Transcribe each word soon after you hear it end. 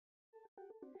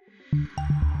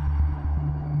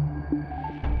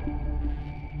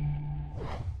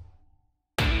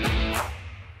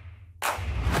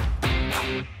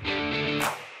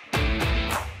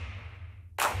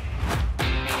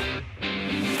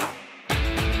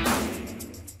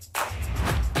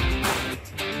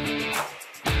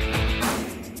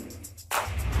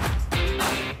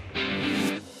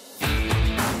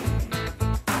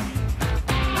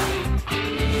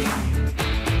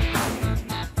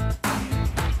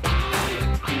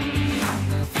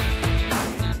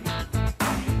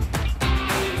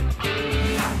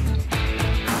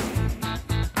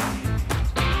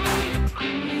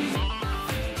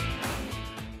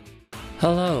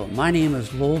Hello, my name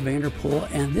is Lowell Vanderpool,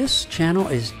 and this channel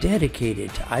is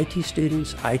dedicated to IT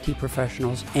students, IT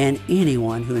professionals, and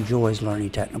anyone who enjoys learning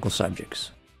technical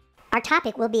subjects. Our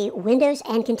topic will be Windows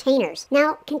and containers.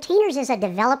 Now, containers is a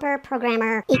developer,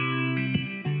 programmer.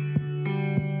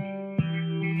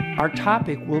 Our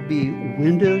topic will be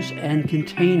Windows and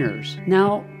containers.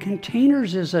 Now,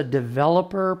 containers is a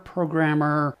developer,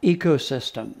 programmer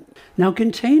ecosystem. Now,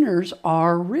 containers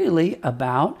are really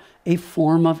about a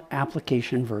form of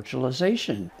application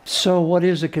virtualization. So what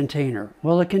is a container?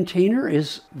 Well, a container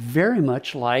is very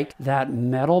much like that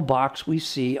metal box we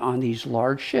see on these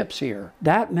large ships here.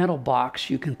 That metal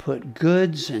box, you can put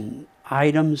goods and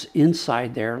items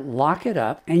inside there, lock it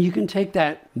up, and you can take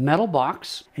that metal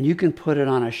box and you can put it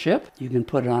on a ship, you can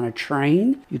put it on a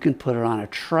train, you can put it on a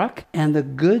truck, and the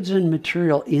goods and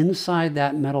material inside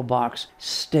that metal box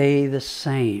stay the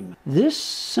same. This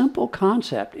simple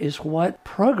concept is what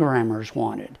programmers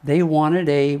wanted. They wanted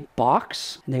a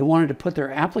box, they wanted to put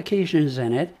their applications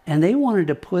in it, and they wanted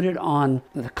to put it on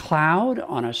the cloud,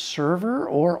 on a server,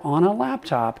 or on a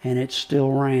laptop, and it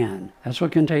still ran. That's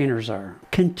what containers are.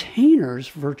 Containers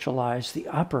virtualize the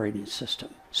operating system.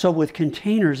 So with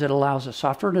containers, it allows a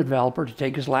software developer to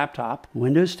take his laptop,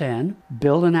 Windows 10,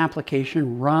 build an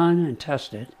application, run and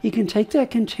test it. He can take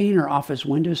that container off his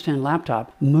Windows 10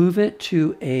 laptop, move it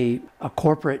to a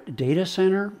corporate data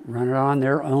center, run it on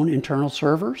their own internal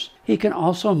servers. He can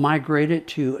also migrate it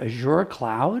to Azure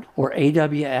Cloud or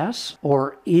AWS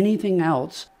or anything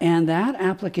else, and that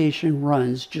application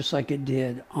runs just like it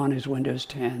did on his Windows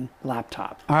 10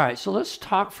 laptop. All right, so let's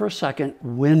talk for a second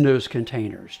Windows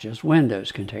containers, just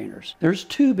Windows containers. There's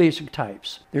two basic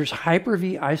types. There's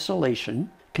Hyper-V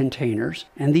isolation containers,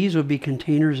 and these would be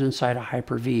containers inside a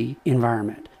Hyper-V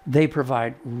environment. They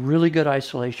provide really good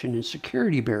isolation and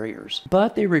security barriers,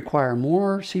 but they require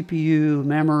more CPU,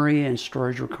 memory, and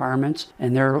storage requirements,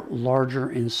 and they're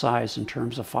larger in size in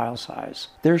terms of file size.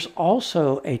 There's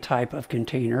also a type of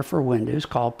container for Windows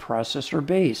called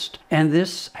processor-based, and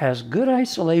this has good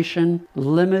isolation,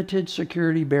 limited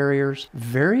security barriers,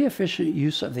 very efficient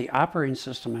use of the operating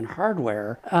system and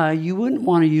hardware. You wouldn't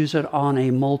want to use it on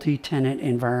a multi-tenant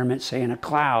environment, say in a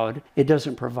cloud. It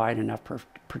doesn't provide enough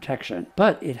protection,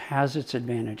 but it has its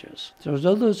advantages. So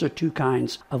those are two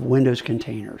kinds of Windows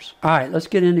containers. All right, let's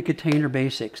get into container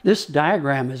basics. This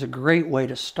diagram is a great way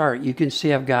to start. You can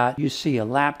see you see a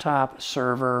laptop, a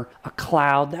server, a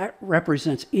cloud. That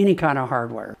represents any kind of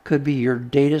hardware. Could be your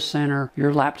data center,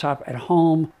 your laptop at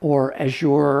home, or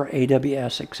Azure,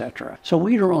 AWS, etc. So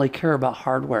we don't really care about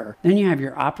hardware. Then you have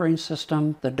your operating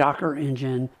system, the Docker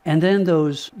engine, and then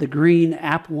the green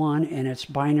app 1 and its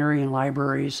binary and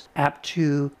libraries, app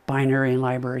 2 binary and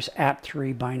libraries, app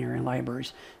 3 binary and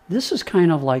libraries. This is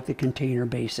kind of like the container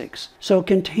basics. So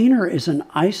container is an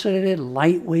isolated,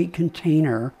 lightweight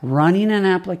container running an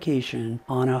application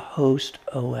on a host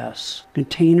OS.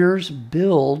 Containers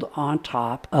build on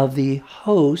top of the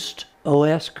host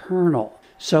OS kernel.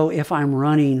 So if I'm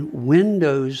running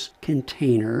Windows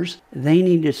containers, they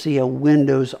need to see a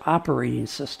Windows operating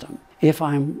system. If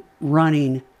I'm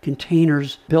running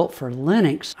containers built for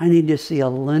Linux, I need to see a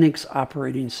Linux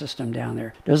operating system down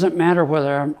there. Doesn't matter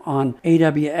whether I'm on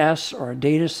AWS or a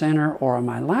data center or on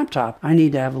my laptop, I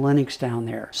need to have Linux down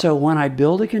there. So when I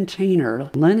build a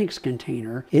container, Linux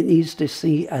container, it needs to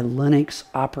see a Linux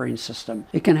operating system.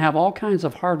 It can have all kinds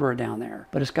of hardware down there,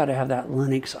 but it's got to have that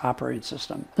Linux operating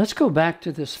system. Let's go back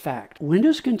to this fact.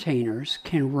 Windows containers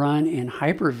can run in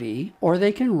Hyper-V, or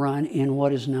they can run in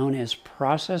what is known as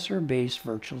processor-based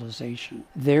virtualization.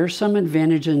 There's some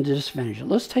advantages and disadvantages.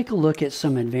 Let's take a look at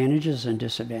some advantages and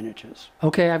disadvantages.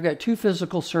 Okay, I've got two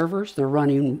physical servers. They're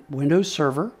running Windows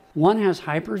Server. One has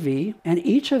Hyper-V, and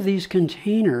each of these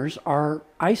containers are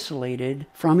isolated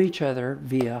from each other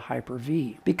via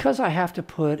Hyper-V. Because I have to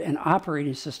put an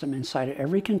operating system inside of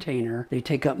every container, they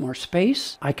take up more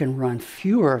space. I can run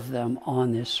fewer of them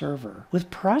on this server. With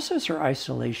processor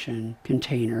isolation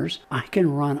containers, I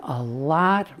can run a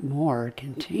lot more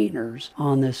containers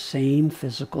on the same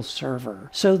physical server.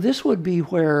 So this would be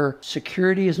where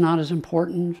security is not as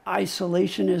important.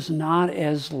 Isolation is not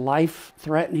as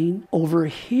life-threatening. Over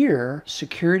here,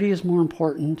 security is more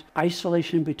important.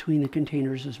 Isolation between the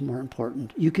containers is more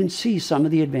important. You can see some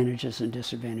of the advantages and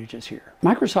disadvantages here.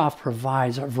 Microsoft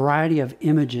provides a variety of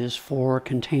images for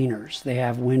containers. They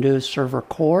have Windows Server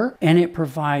Core, and it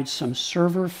provides some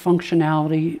server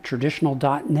functionality, traditional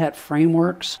 .NET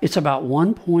frameworks. It's about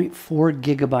 1.4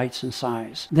 gigabytes in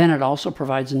size. Then it also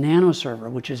provides Nano Server,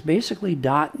 which is basically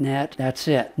 .NET. That's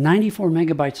it. 94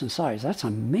 megabytes in size. That's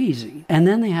amazing. And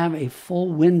then they have a full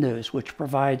Windows, which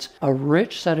provides a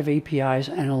rich set of APIs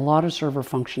and a lot of server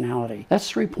functionality.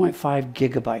 That's 3.5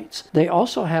 gigabytes. They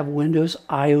also have Windows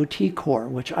IoT Core,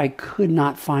 which I could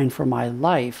not find for my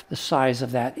life the size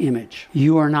of that image.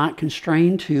 You are not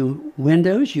constrained to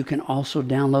Windows. You can also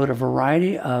download a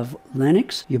variety of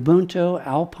Linux, Ubuntu,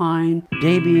 Alpine,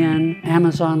 Debian,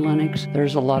 Amazon Linux.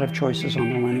 There's a lot of choices on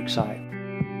the Linux side.